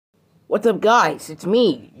What's up, guys? It's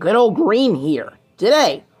me, good old Green here.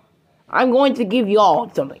 Today, I'm going to give you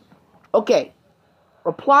all something. Okay,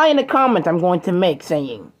 reply in a comment I'm going to make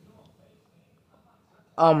saying,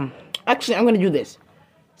 actually, I'm going to do this.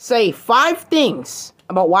 Say 5 things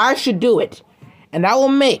about why I should do it, and I will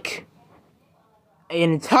make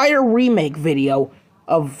an entire remake video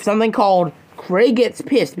of something called Craig Gets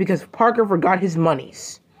Pissed Because Parker Forgot His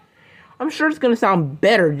Monies. I'm sure it's going to sound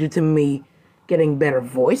better due to me getting better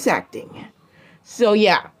voice acting. So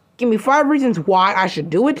yeah, give me 5 reasons why I should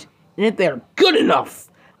do it, and if they're good enough,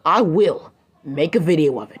 I will make a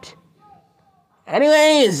video of it.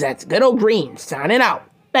 Anyways, that's good old Green signing out.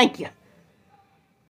 Thank you.